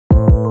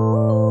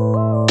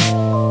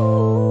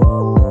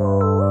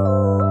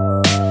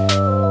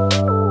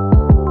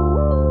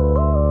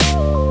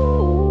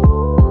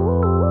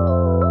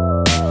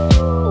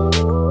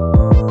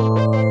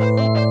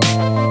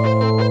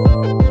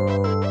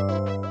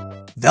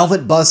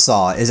Velvet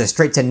Buzzsaw is a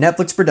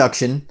straight-to-Netflix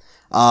production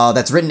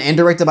that's written and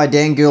directed by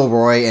Dan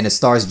Gilroy, and it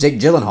stars Jake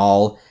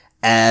Gyllenhaal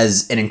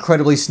as an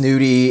incredibly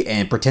snooty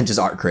and pretentious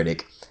art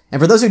critic.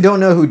 And for those who don't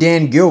know who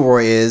Dan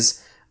Gilroy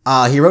is,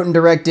 he wrote and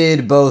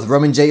directed both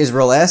Roman J.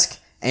 Israel-esque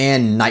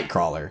and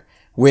Nightcrawler,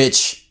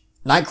 which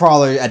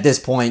Nightcrawler at this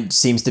point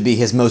seems to be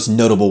his most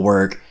notable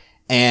work,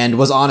 and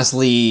was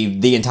honestly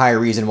the entire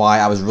reason why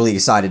I was really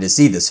excited to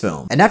see this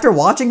film. And after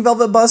watching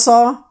Velvet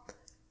Buzzsaw,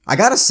 I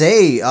gotta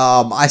say,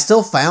 I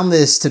still found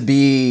this to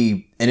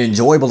be an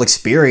enjoyable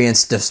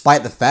experience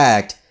despite the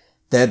fact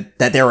that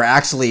there were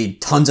actually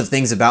tons of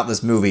things about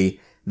this movie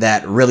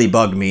that really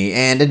bugged me,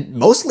 and it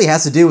mostly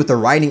has to do with the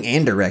writing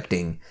and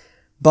directing.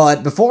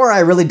 But before I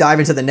really dive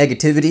into the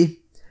negativity,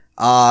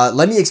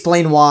 let me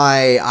explain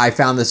why I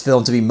found this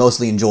film to be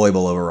mostly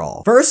enjoyable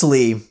overall.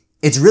 Firstly,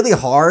 it's really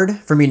hard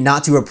for me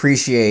not to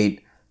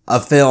appreciate a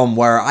film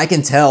where I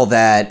can tell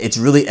that it's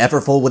really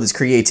effortful with its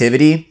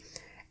creativity,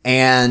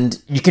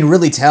 and you can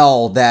really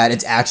tell that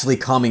it's actually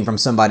coming from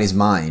somebody's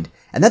mind.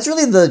 And that's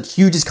really the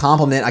hugest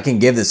compliment I can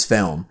give this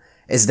film,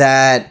 is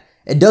that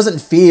it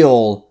doesn't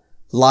feel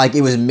like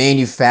it was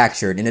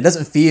manufactured, and it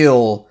doesn't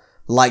feel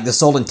like the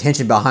sole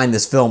intention behind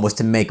this film was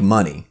to make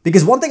money.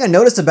 Because one thing I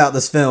noticed about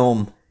this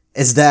film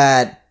is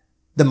that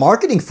the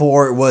marketing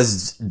for it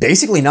was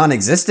basically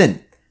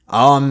non-existent.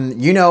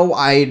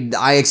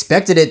 I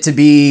expected it to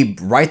be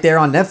right there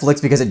on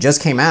Netflix because it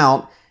just came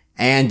out,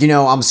 and,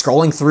 I'm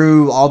scrolling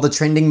through all the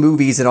trending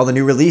movies and all the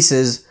new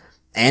releases,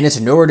 and it's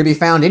nowhere to be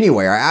found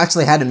anywhere. I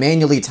actually had to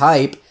manually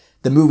type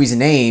the movie's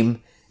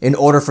name in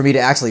order for me to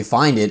actually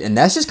find it, and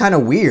that's just kind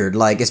of weird,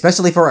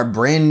 especially for a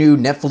brand new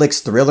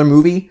Netflix thriller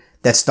movie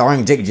that's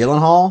starring Jake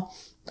Gyllenhaal.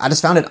 I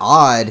just found it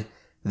odd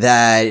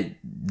that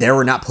they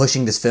were not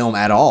pushing this film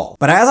at all.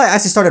 But as I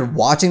actually started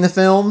watching the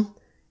film,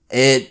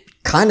 it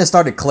kind of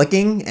started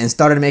clicking and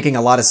started making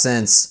a lot of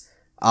sense,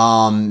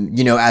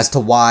 as to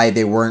why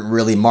they weren't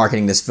really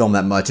marketing this film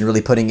that much and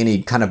really putting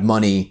any kind of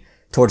money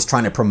towards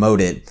trying to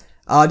promote it.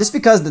 Just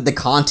because the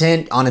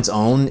content on its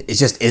own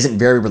isn't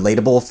very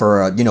relatable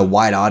for a,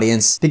 wide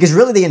audience. Because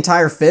really the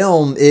entire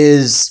film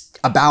is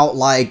about,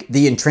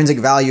 the intrinsic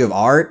value of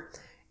art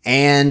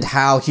and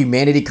how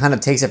humanity kind of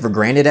takes it for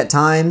granted at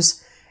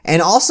times.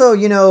 And also,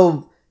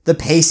 the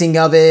pacing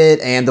of it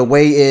and the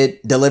way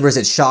it delivers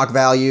its shock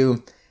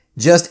value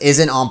just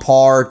isn't on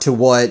par to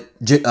what,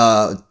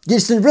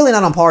 just really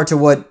not on par to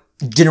what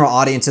general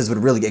audiences would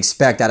really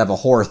expect out of a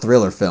horror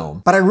thriller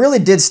film. But I really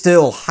did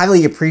still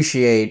highly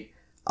appreciate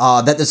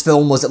that this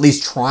film was at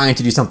least trying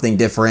to do something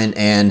different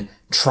and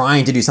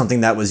trying to do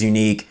something that was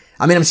unique.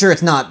 I mean, I'm sure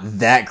it's not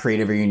that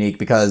creative or unique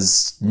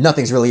because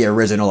nothing's really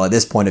original at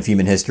this point of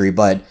human history,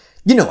 but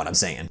you know what I'm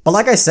saying. But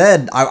like I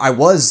said, I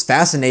was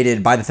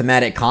fascinated by the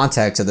thematic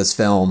context of this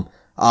film,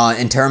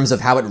 in terms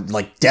of how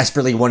it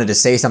desperately wanted to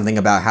say something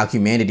about how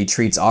humanity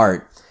treats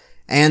art.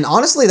 And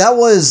honestly, that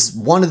was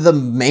one of the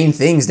main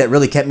things that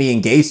really kept me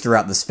engaged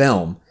throughout this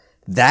film.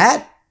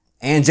 That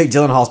and Jake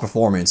Gyllenhaal's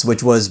performance,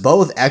 which was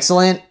both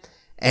excellent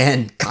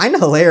and kind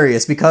of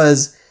hilarious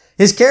because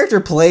his character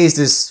plays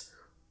this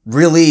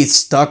really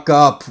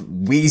stuck-up,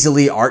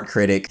 weaselly art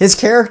critic. His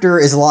character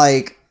is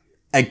like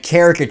a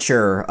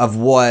caricature of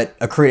what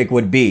a critic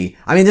would be.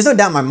 I mean, there's no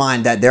doubt in my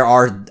mind that there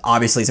are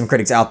obviously some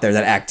critics out there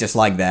that act just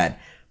like that.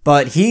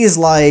 But he is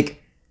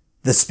like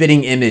the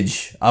spitting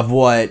image of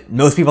what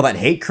most people that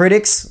hate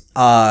critics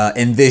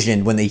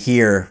envision when they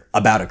hear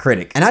about a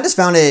critic. And I just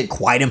found it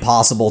quite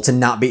impossible to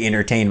not be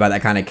entertained by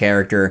that kind of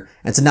character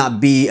and to not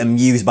be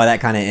amused by that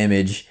kind of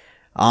image.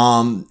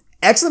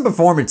 Excellent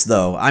performance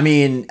though. I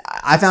mean,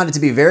 I found it to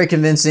be very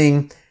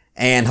convincing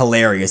and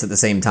hilarious at the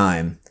same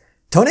time.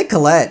 Toni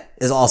Collette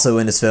is also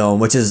in this film,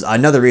 which is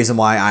another reason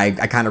why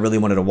I kind of really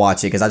wanted to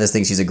watch it, because I just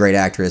think she's a great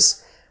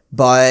actress.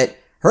 But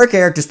her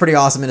character's pretty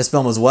awesome in this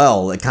film as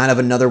well. Kind of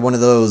another one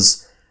of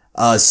those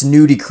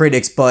snooty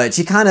critics, but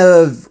she kind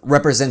of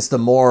represents the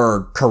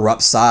more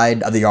corrupt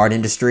side of the art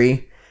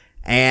industry.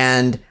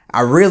 And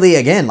I really,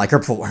 again,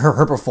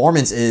 her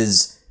performance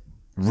is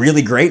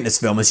really great in this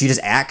film, and she just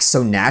acts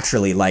so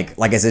naturally, like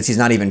as if she's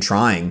not even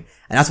trying.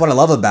 And that's what I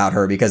love about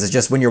her, because it's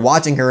just when you're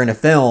watching her in a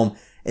film,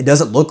 it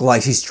doesn't look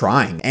like she's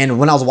trying. And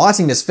when I was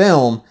watching this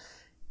film,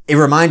 it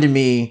reminded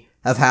me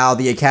of how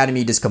the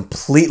Academy just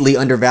completely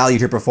undervalued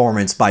her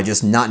performance by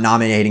just not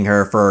nominating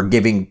her for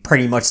giving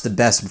pretty much the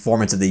best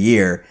performance of the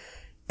year.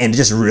 And it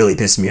just really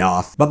pissed me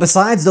off. But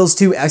besides those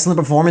two excellent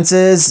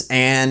performances,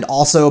 and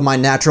also my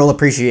natural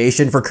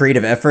appreciation for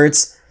creative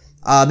efforts,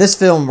 this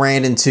film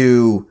ran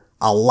into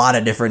a lot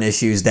of different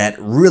issues that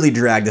really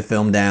dragged the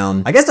film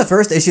down. I guess the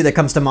first issue that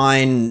comes to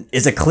mind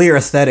is a clear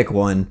aesthetic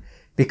one,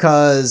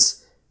 because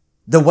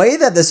the way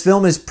that this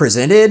film is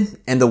presented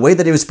and the way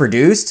that it was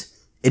produced,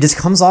 it just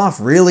comes off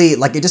really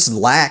like it just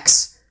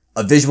lacks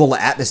a visual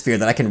atmosphere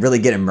that I can really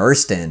get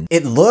immersed in.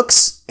 It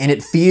looks and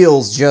it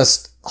feels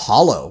just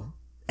hollow.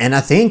 And I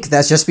think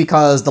that's just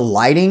because the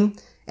lighting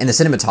and the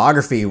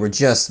cinematography were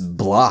just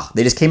blah.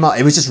 They just came out,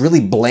 it was just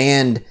really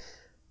bland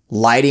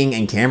lighting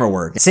and camera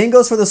work. Same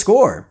goes for the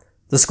score.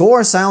 The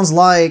score sounds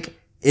like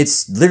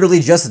It's literally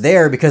just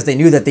there because they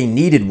knew that they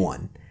needed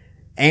one.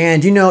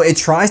 And, it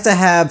tries to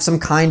have some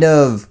kind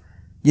of,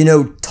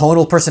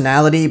 tonal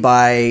personality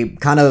by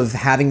kind of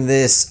having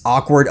this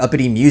awkward,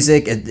 uppity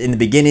music in the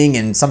beginning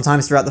and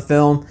sometimes throughout the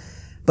film.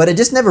 But it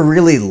just never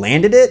really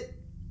landed it.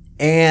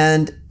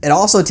 And it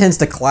also tends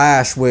to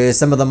clash with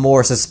some of the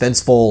more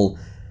suspenseful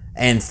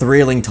and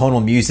thrilling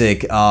tonal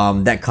music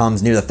that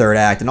comes near the third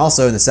act and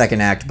also in the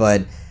second act.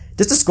 But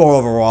just the score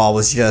overall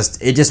was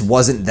it just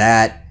wasn't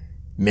that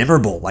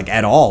memorable, like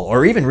at all,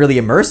 or even really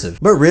immersive.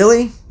 But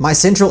really, my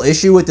central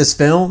issue with this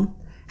film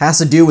has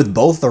to do with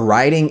both the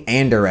writing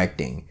and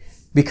directing.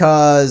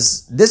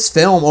 Because this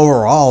film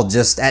overall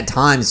just at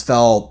times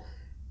felt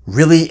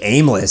really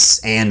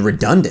aimless and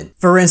redundant.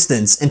 For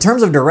instance, in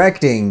terms of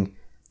directing,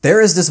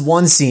 there is this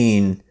one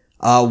scene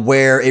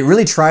where it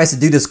really tries to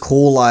do this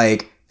cool,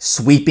 like,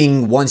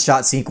 sweeping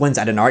one-shot sequence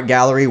at an art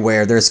gallery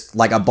where there's,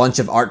 like, a bunch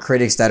of art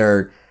critics that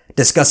are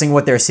discussing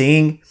what they're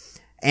seeing.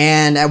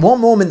 And at one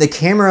moment, the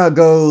camera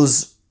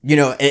goes,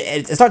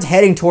 it starts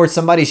heading towards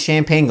somebody's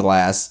champagne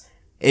glass.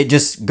 It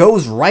just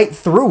goes right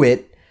through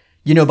it,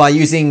 by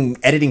using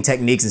editing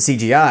techniques and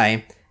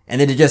CGI,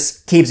 and then it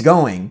just keeps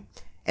going.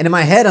 And in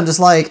my head, I'm just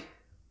like,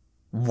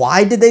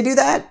 why did they do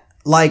that?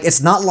 Like,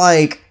 it's not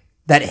like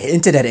that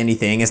hinted at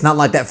anything. It's not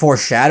like that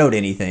foreshadowed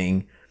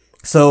anything.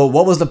 So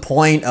what was the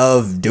point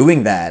of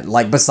doing that?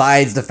 Like,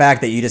 besides the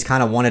fact that you just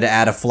kind of wanted to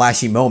add a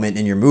flashy moment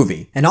in your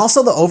movie. And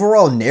also the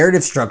overall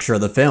narrative structure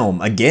of the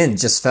film, again,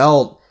 just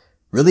felt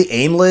really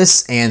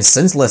aimless and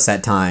senseless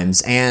at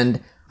times.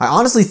 And I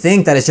honestly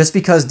think that it's just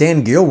because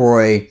Dan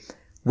Gilroy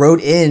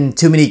wrote in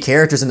too many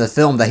characters in the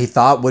film that he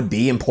thought would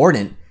be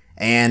important.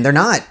 And they're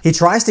not. He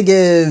tries to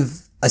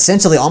give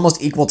essentially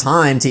almost equal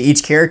time to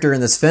each character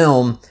in this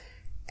film.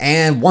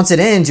 And once it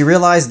ends, you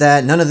realize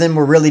that none of them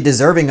were really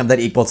deserving of that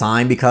equal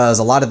time because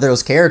a lot of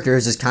those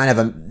characters just kind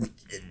of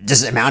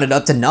just amounted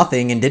up to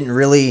nothing and didn't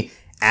really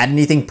add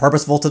anything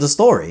purposeful to the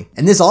story.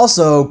 And this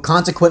also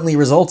consequently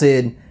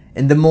resulted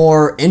in the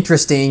more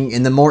interesting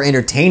and the more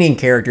entertaining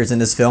characters in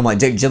this film, like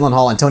Jake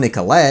Gyllenhaal and Toni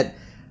Collette,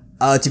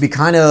 to be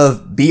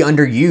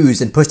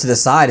underused and pushed to the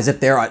side as if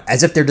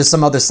they're just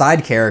some other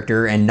side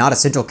character and not a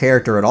central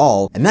character at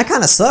all. And that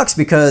kind of sucks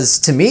because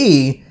to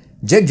me,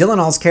 Jake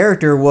Gyllenhaal's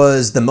character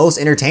was the most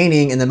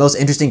entertaining and the most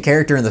interesting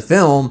character in the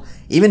film,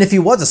 even if he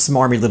was a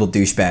smarmy little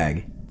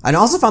douchebag. I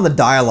also found the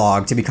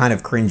dialogue to be kind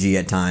of cringy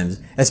at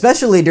times,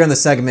 especially during the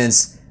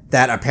segments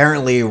that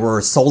apparently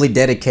were solely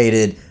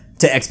dedicated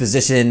to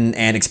exposition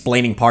and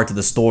explaining parts of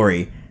the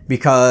story.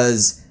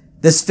 Because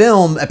this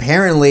film,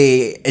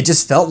 apparently, it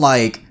just felt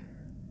like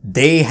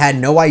they had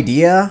no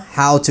idea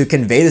how to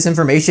convey this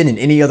information in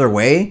any other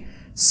way.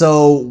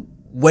 So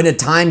when a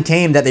time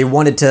came that they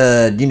wanted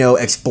to,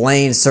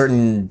 explain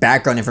certain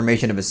background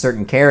information of a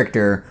certain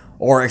character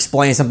or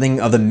explain something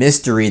of the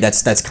mystery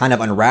that's kind of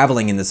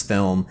unraveling in this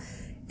film,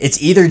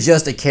 it's either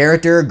just a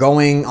character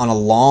going on a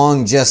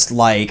long, just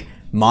like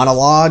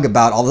monologue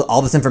about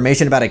all this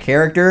information about a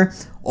character,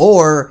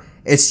 or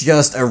it's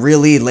just a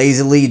really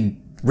lazily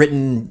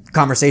written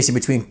conversation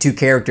between two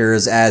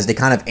characters as they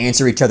kind of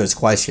answer each other's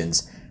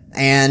questions.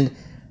 And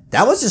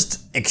that was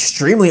just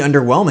extremely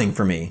underwhelming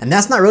for me. And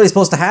that's not really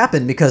supposed to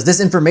happen because this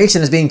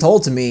information is being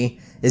told to me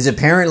is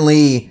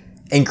apparently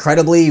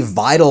incredibly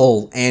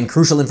vital and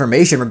crucial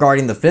information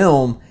regarding the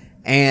film.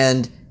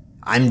 And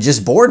I'm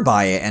just bored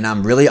by it. And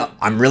I'm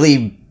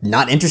really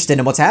not interested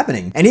in what's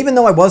happening. And even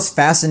though I was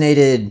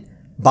fascinated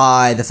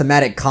by the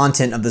thematic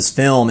content of this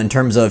film in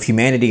terms of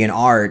humanity and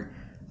art,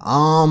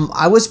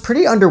 I was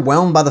pretty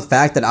underwhelmed by the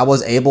fact that I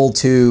was able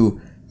to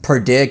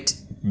predict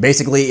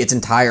basically its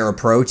entire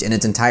approach and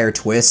its entire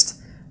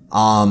twist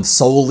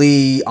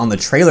solely on the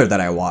trailer that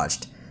I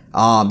watched.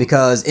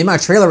 Because in my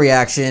trailer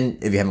reaction,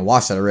 if you haven't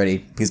watched it already,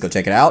 please go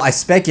check it out. I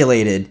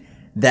speculated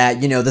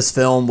that, this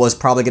film was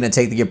probably going to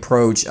take the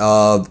approach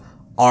of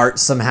art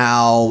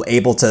somehow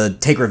able to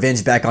take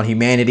revenge back on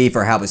humanity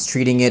for how it's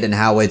treating it and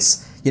how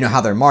it's,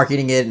 how they're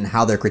marketing it and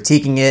how they're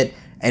critiquing it.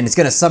 And it's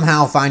going to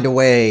somehow find a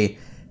way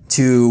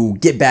to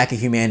get back at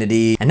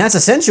humanity. And that's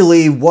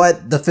essentially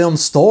what the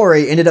film's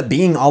story ended up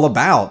being all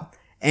about.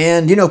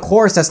 And, of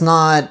course, that's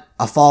not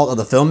a fault of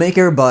the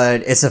filmmaker,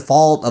 but it's a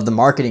fault of the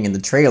marketing in the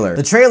trailer.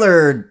 The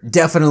trailer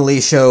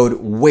definitely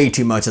showed way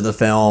too much of the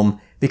film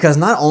because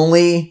not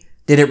only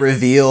did it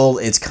reveal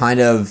its kind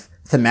of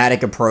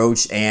thematic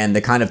approach and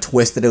the kind of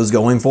twist that it was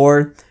going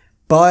for,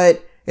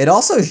 but it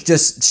also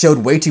just showed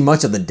way too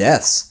much of the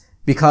deaths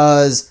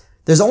because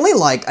there's only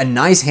like a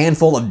nice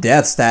handful of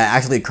deaths that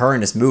actually occur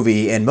in this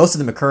movie, and most of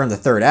them occur in the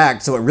third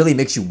act, so it really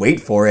makes you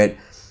wait for it.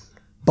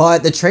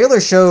 But the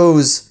trailer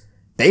shows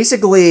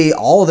basically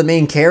all of the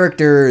main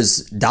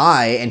characters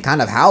die and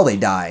kind of how they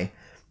die.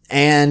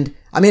 And,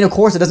 I mean, of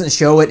course, it doesn't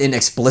show it in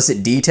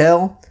explicit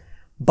detail,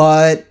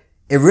 but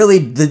it really,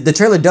 the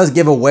trailer does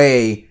give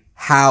away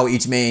how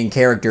each main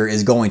character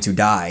is going to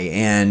die,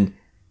 and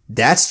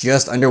that's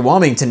just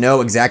underwhelming to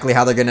know exactly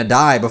how they're going to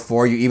die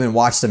before you even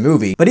watch the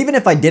movie. But even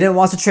if I didn't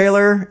watch the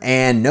trailer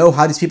and know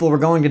how these people were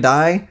going to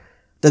die,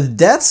 the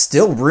deaths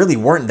still really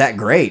weren't that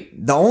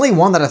great. The only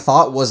one that I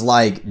thought was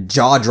like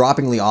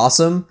jaw-droppingly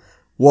awesome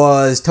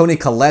was Toni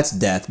Collette's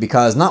death,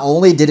 because not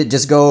only did it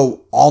just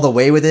go all the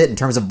way with it in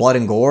terms of blood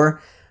and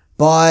gore,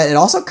 but it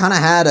also kind of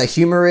had a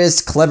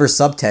humorous, clever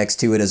subtext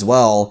to it as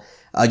well,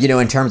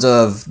 in terms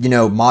of,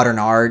 modern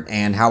art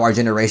and how our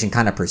generation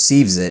kind of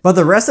perceives it. But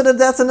the rest of the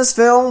deaths in this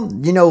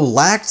film,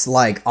 lacked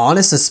like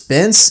honest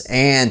suspense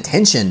and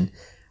tension.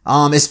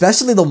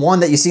 Especially the one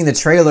that you see in the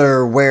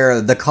trailer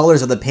where the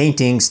colors of the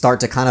painting start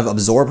to kind of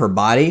absorb her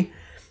body.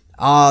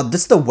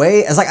 Just the way,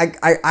 it's like,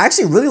 I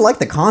actually really like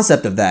the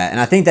concept of that, and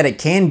I think that it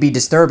can be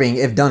disturbing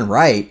if done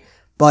right,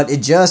 but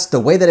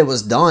the way that it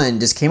was done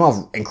just came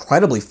off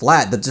incredibly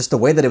flat, but just the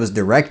way that it was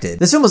directed.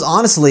 This film was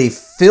honestly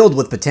filled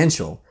with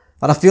potential,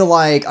 but I feel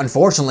like,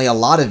 unfortunately, a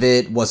lot of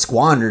it was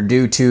squandered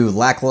due to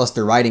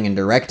lackluster writing and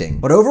directing.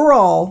 But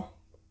overall,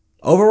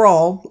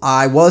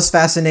 I was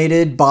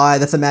fascinated by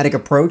the thematic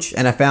approach,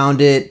 and I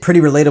found it pretty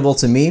relatable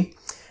to me.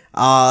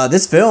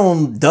 This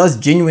film does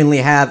genuinely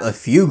have a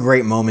few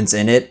great moments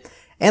in it.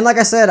 And like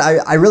I said,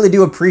 I really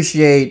do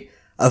appreciate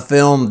a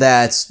film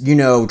that's,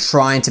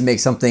 trying to make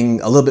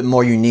something a little bit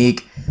more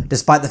unique,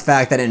 despite the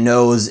fact that it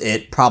knows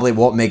it probably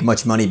won't make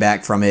much money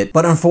back from it.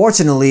 But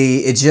unfortunately,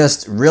 it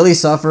just really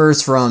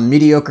suffers from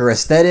mediocre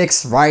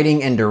aesthetics,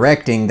 writing, and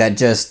directing that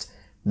just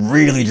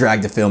really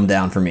dragged the film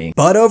down for me.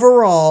 But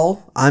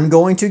overall, I'm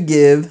going to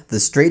give the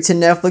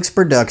straight-to-Netflix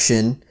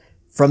production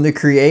from the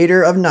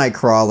creator of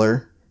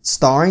Nightcrawler,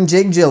 starring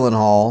Jake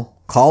Gyllenhaal,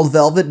 called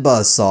Velvet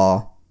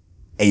Buzzsaw,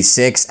 a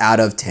 6 out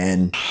of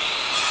 10.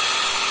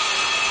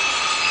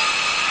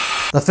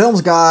 The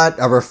film's got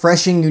a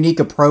refreshing, unique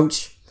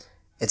approach.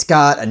 It's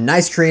got a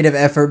nice creative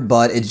effort,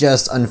 but it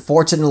just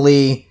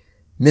unfortunately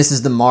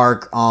misses the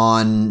mark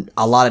on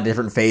a lot of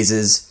different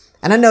phases.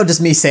 And I know just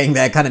me saying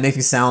that kind of makes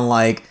me sound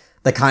like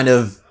the kind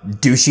of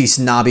douchey,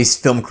 snobby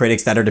film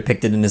critics that are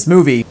depicted in this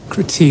movie.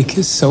 Critique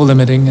is so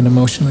limiting and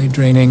emotionally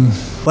draining.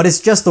 But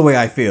it's just the way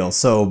I feel,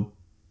 so...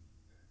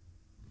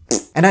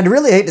 And I'd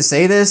really hate to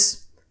say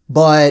this,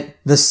 but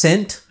the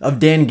scent of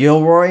Dan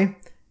Gilroy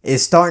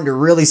is starting to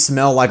really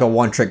smell like a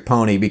one-trick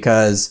pony,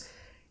 because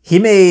he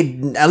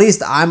made, at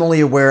least I'm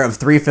only aware of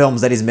 3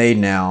 films that he's made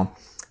now,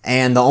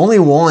 and the only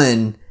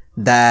one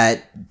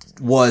that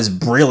was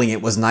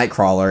brilliant was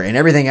Nightcrawler, and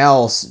everything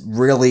else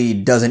really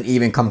doesn't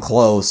even come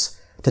close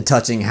to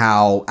touching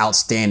how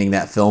outstanding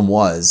that film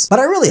was. But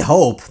I really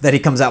hope that he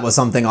comes out with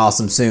something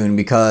awesome soon,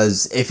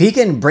 because if he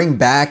can bring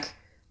back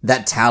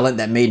that talent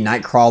that made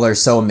Nightcrawler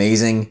so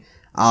amazing,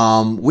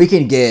 we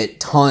can get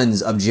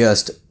tons of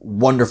just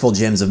wonderful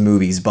gems of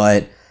movies.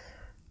 But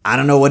I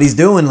don't know what he's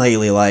doing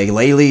lately. Like,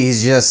 lately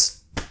he's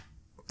just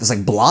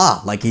like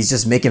blah. Like, he's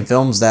just making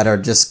films that are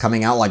just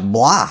coming out like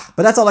blah.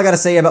 But that's all I gotta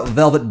say about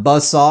Velvet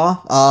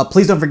Buzzsaw.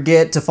 Please don't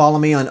forget to follow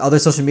me on other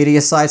social media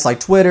sites like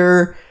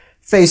Twitter,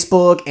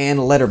 Facebook, and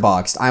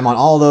Letterboxd. I'm on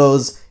all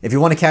those. If you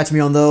want to catch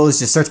me on those,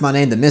 just search my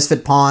name, The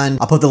Misfit Pawn.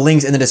 I'll put the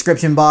links in the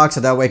description box,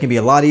 so that way it can be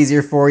a lot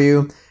easier for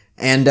you.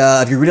 And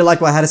if you really like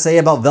what I had to say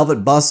about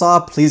Velvet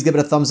Buzzsaw, please give it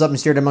a thumbs up and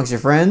share it amongst your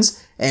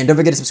friends. And don't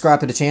forget to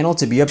subscribe to the channel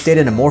to be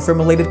updated on more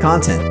film-related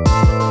content.